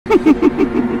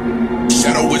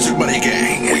Shadow Wizard Money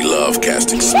Gang. We love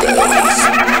casting spells.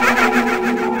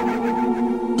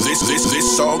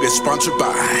 This song is sponsored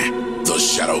by the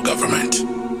Shadow Government.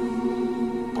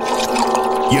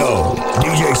 Yo,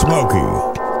 DJ Smokey,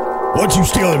 what you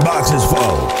stealing boxes for?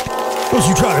 What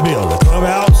you trying to build, a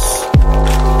clubhouse?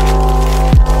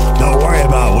 Don't worry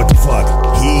about what the fuck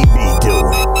he be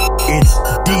doing. It's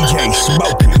DJ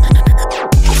Smokey.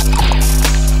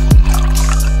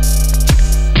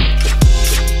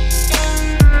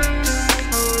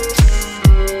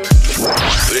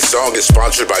 This song is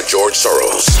sponsored by George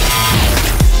Soros.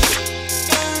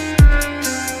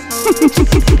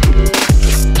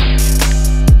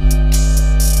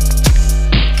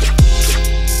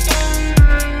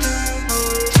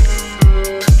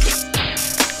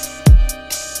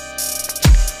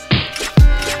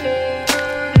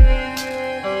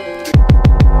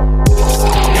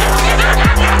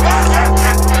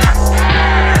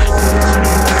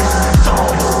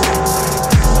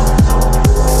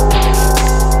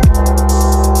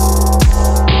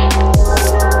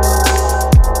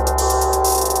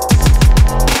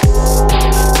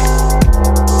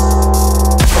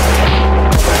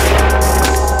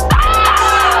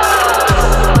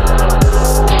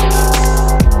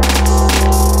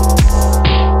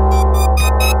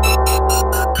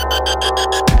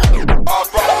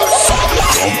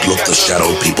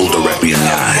 Shadow people directly in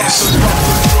the eyes.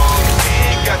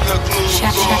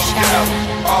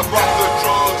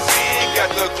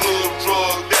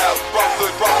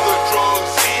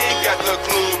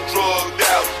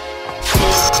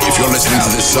 If you're listening to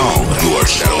this song, you are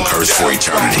shadow cursed for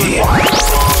eternity.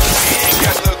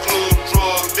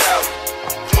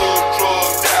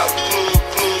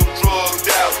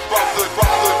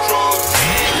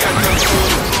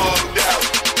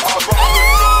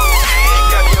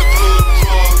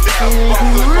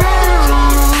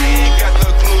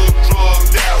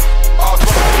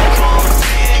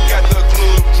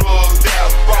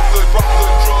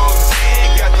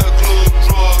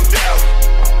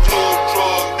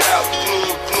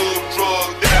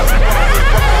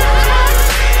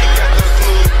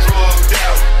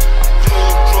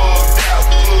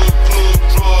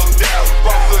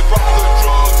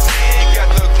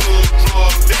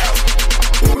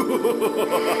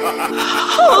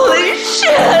 Holy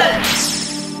shit!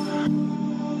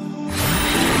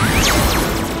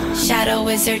 Shadow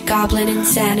Wizard Goblin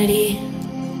Insanity.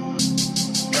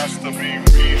 Got to be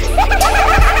real.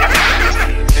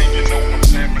 And you know I'm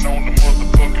slamming on the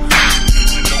motherfucking beat.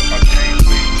 You know I can't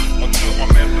leave until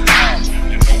I'm at the top.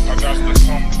 You know I got to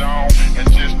come down and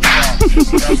just drop.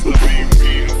 Got to be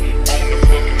real on the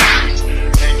fucking beat.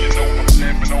 And you know I'm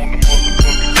slamming on the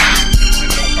motherfucking beat. You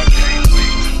know I can't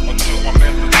leave until I'm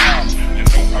at the top. You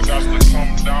know I got to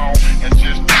come down and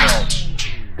just drop.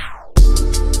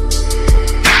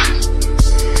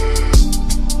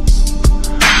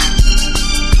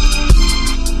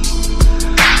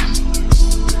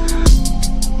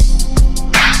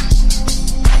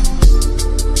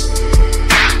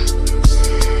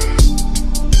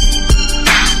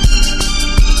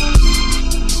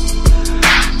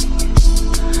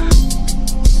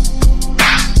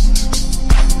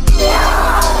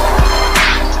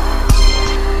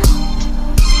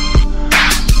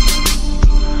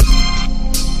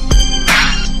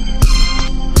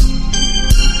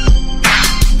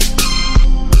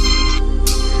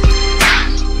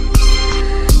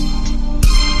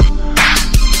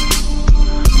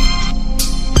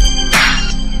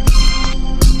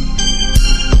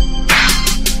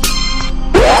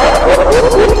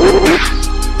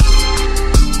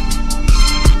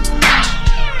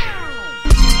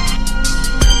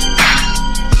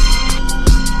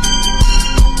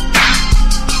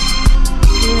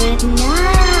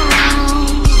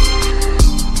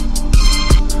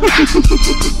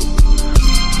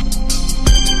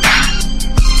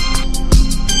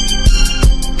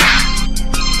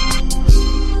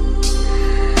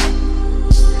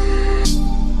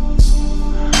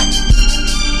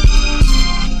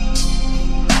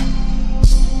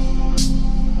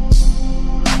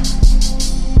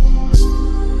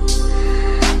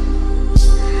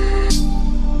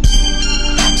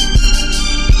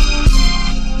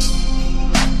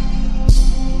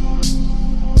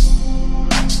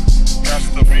 Got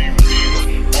to be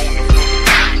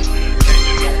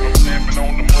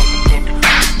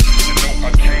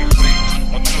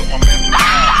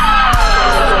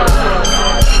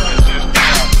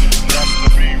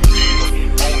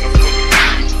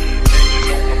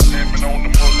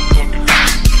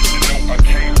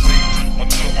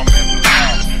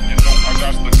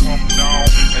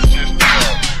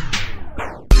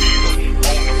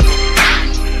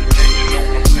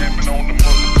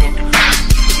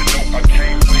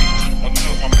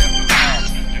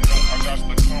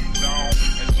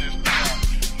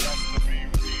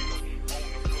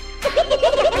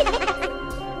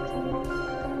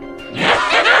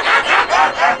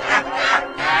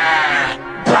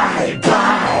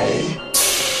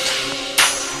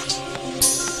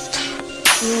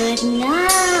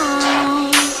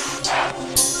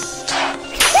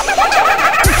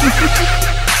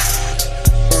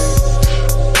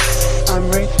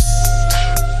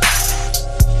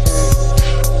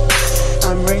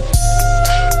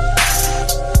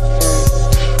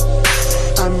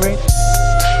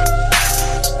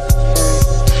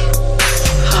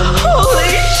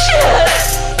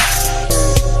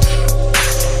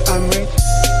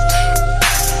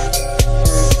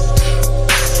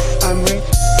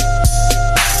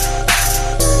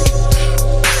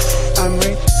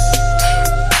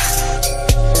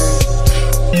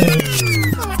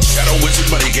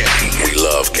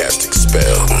love casting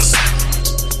spells.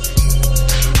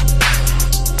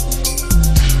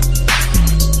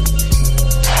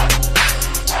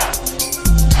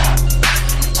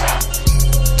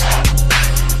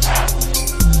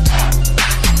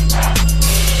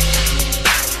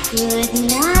 Good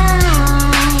night.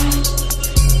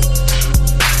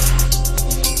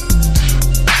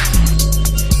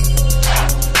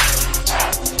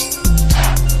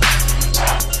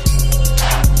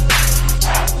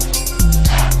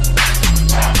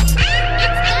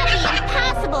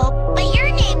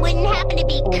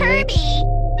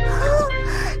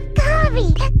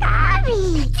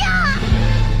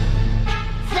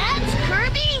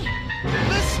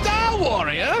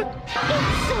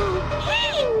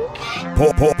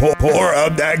 Pour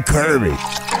up that Kirby.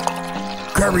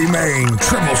 Kirby Main,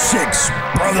 666,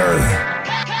 brother.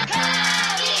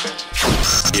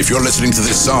 If you're listening to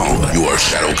this song, you are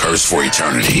shadow cursed for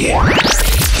eternity.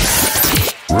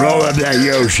 Roll up that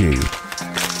Yoshi.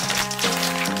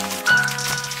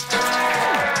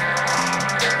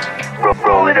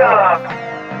 Roll it up.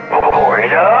 Pour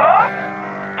it up.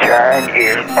 Turn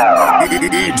it up.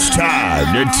 It's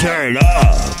time to turn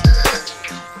up.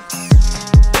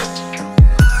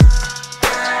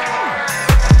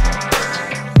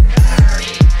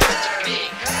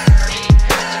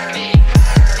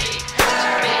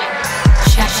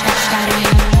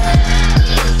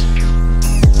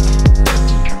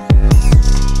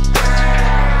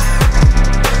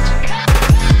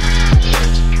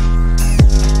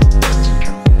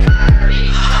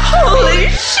 Holy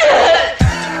shit!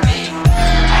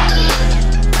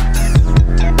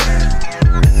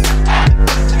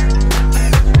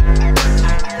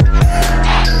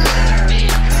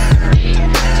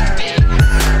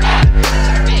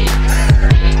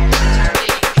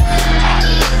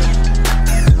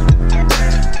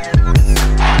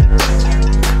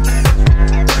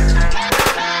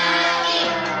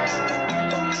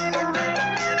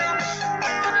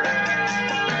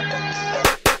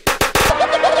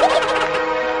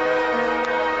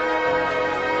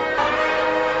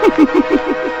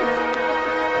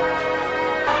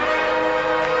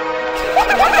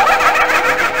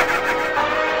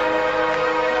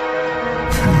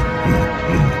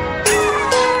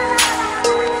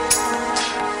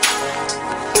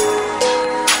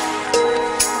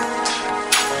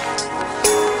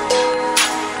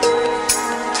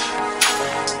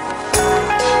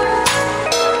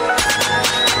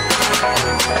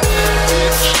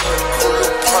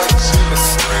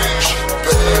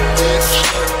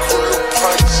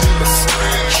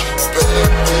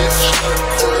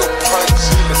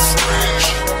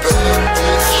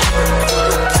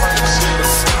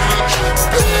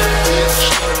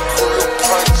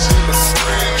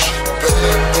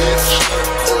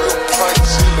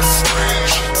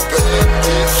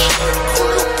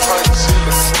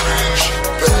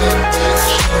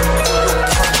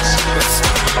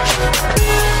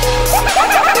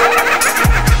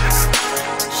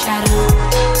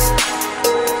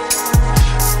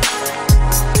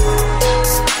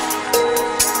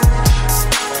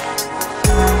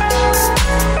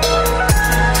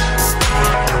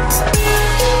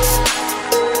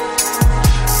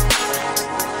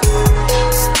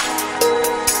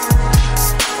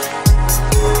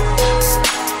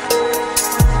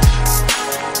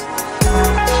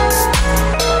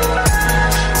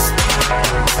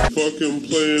 Fucking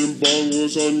playing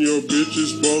bongos on your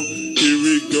bitch's bum. Here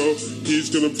we go. He's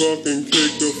gonna fucking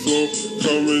kick the flow.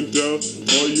 Coming down.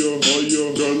 All you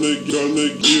gonna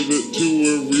give it to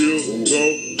a real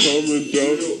low. Coming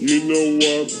down. You know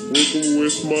I'm working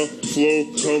with my flow.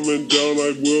 Coming down.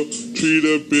 I will treat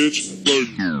a bitch like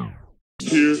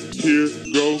here,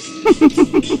 go.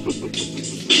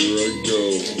 Here I go.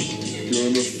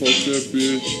 Gonna fuck that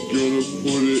bitch. Gonna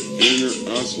put it in her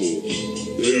asshole.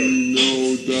 You know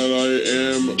that I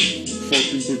am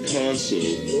fucking Picasso.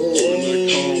 When I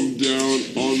calm down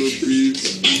on the beats,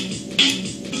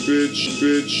 bitch,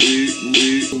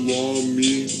 eat along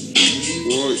me.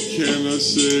 What can I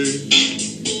say?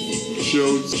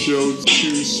 Show to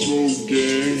Smoke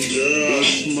Gang.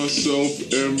 That's myself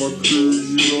and my crew.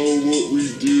 You know what we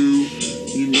do.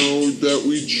 You know that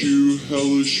we chew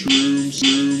hella shrooms.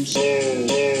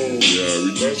 Yeah, we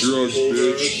do drugs,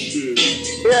 bitch.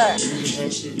 Yeah.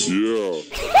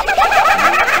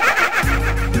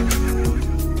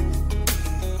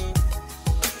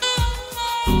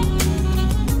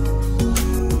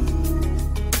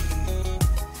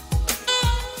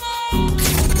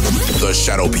 The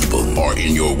shadow people are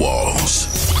in your walls.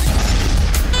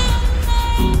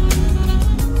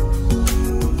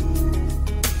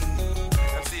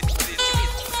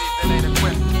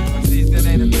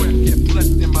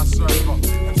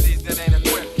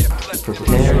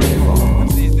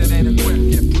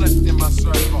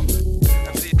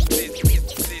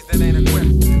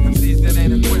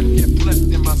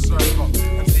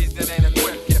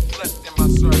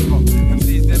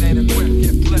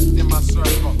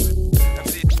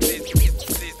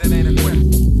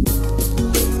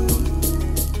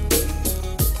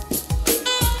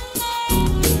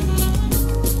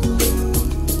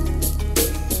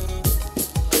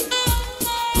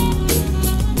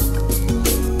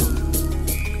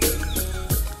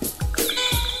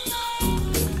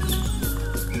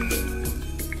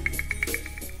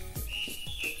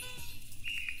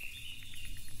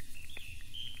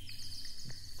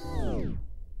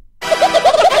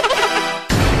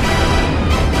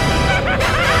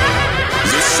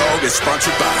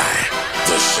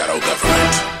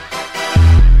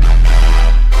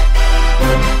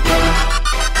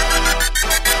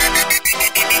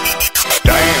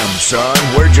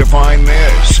 you find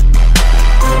this?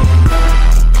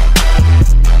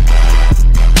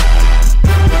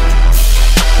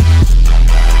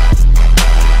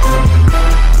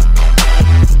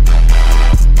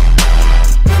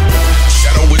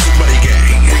 Shadow Wizard Money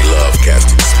Gang. We love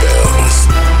casting spells.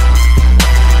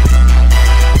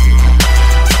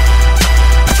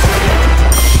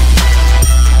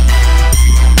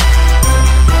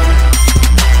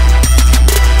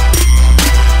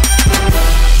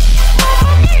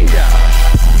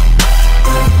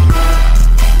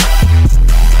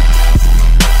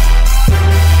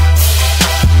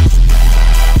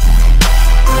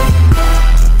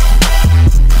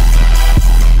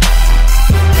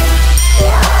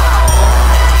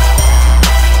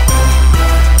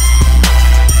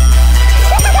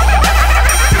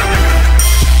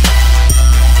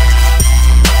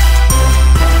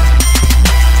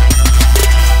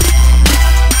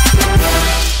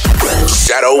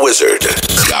 Shadow Wizard.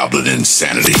 Goblin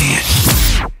Insanity.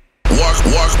 War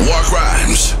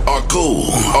crimes are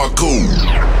cool.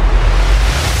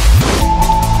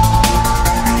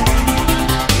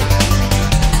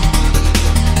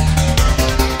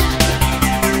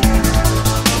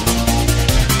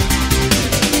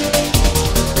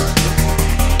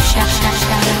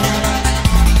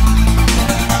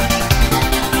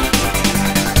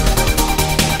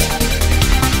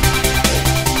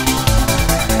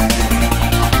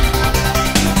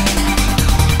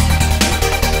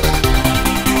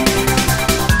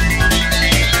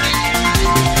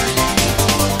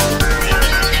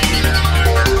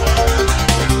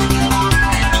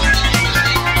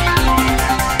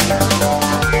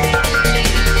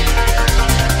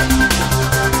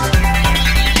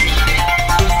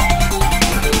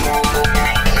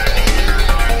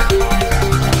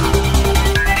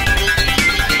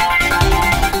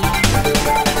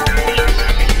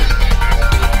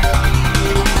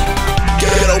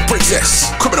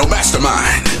 Princess, criminal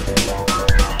mastermind.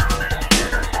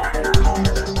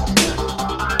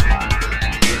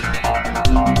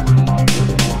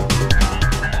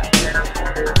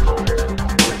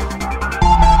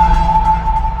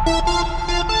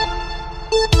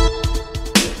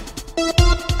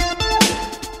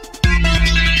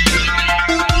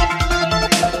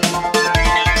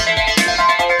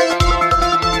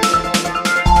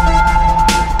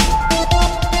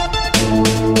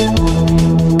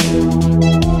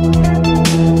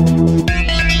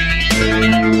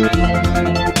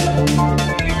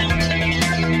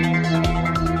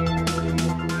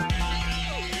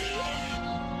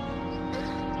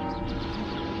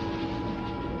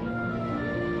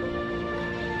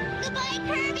 Goodbye,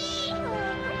 Kirby!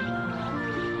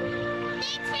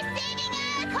 Thanks for saving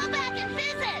us! Come back and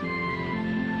visit!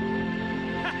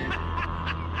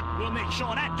 We'll make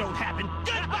sure that don't happen.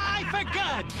 Goodbye for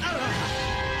good!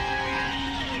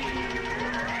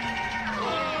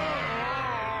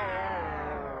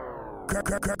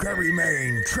 Curry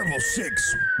Main,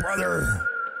 666, brother.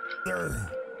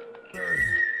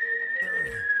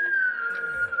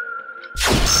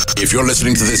 If you're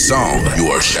listening to this song, you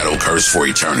are shadow cursed for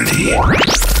eternity.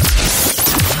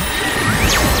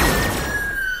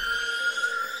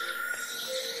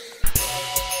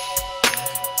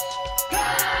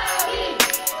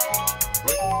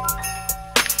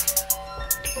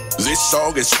 This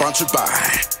song is sponsored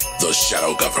by the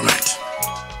Shadow Government.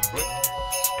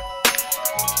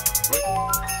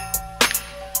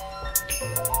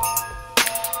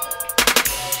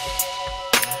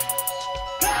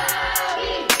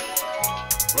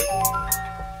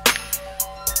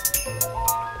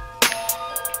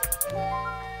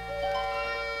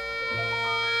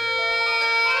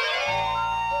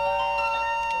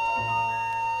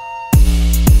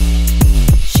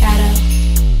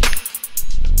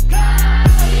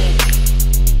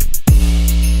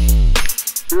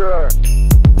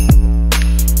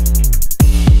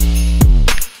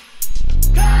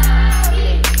 Yeah.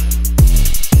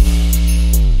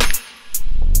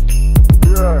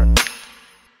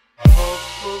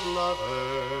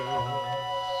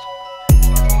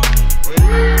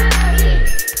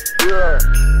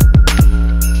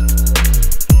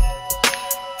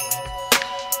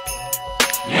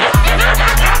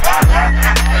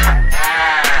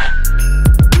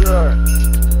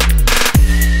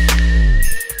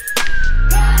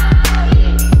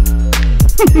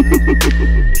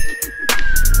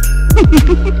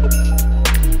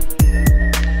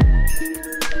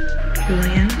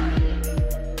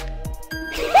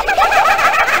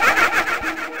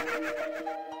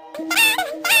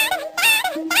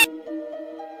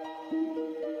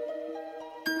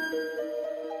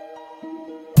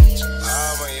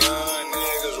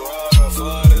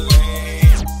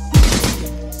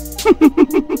 All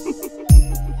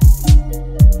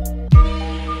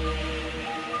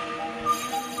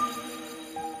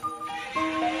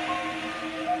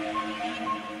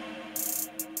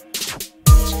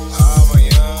my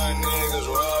young niggas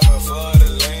robbing for the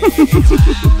lean.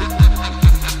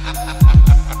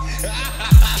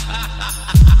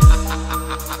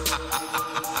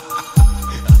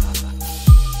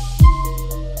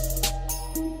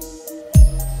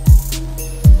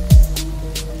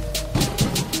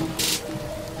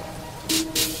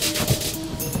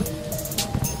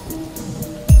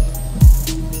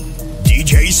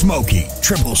 DJ Smokey,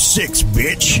 666,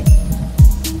 bitch.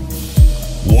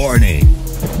 Warning.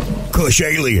 Kush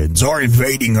aliens are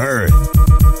invading Earth.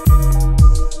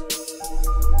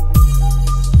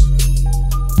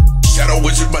 Shadow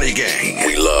Wizard Money Gang.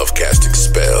 We love casting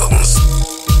spells.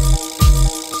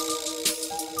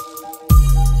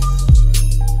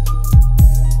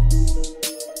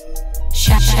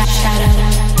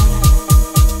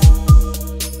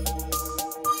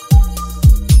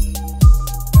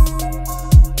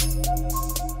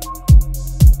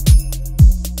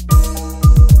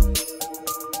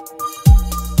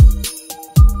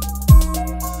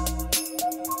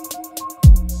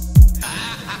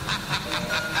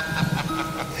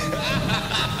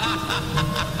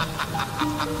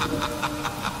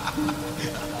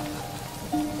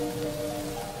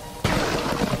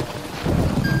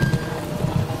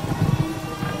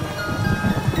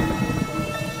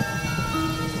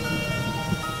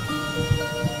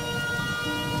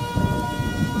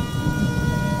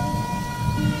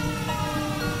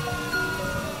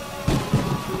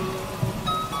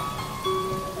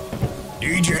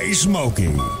 DJ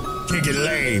Smokey, kicking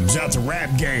lames out the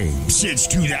rap game since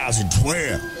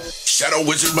 2012. Shadow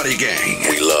Wizard Money Gang.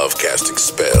 We love casting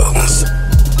spells.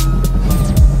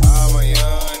 All my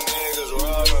young niggas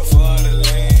robbing for the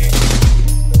lean.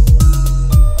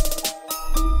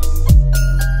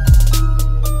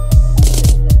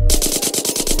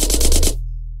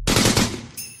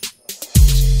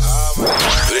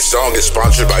 This song is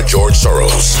sponsored by George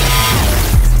Soros.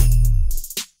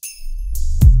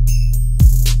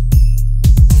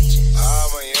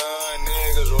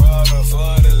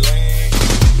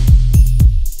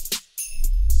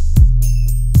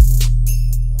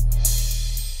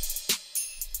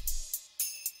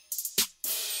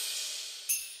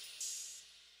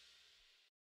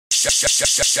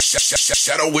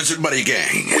 Shadow Wizard Money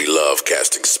Gang. We love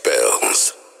casting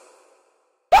spells.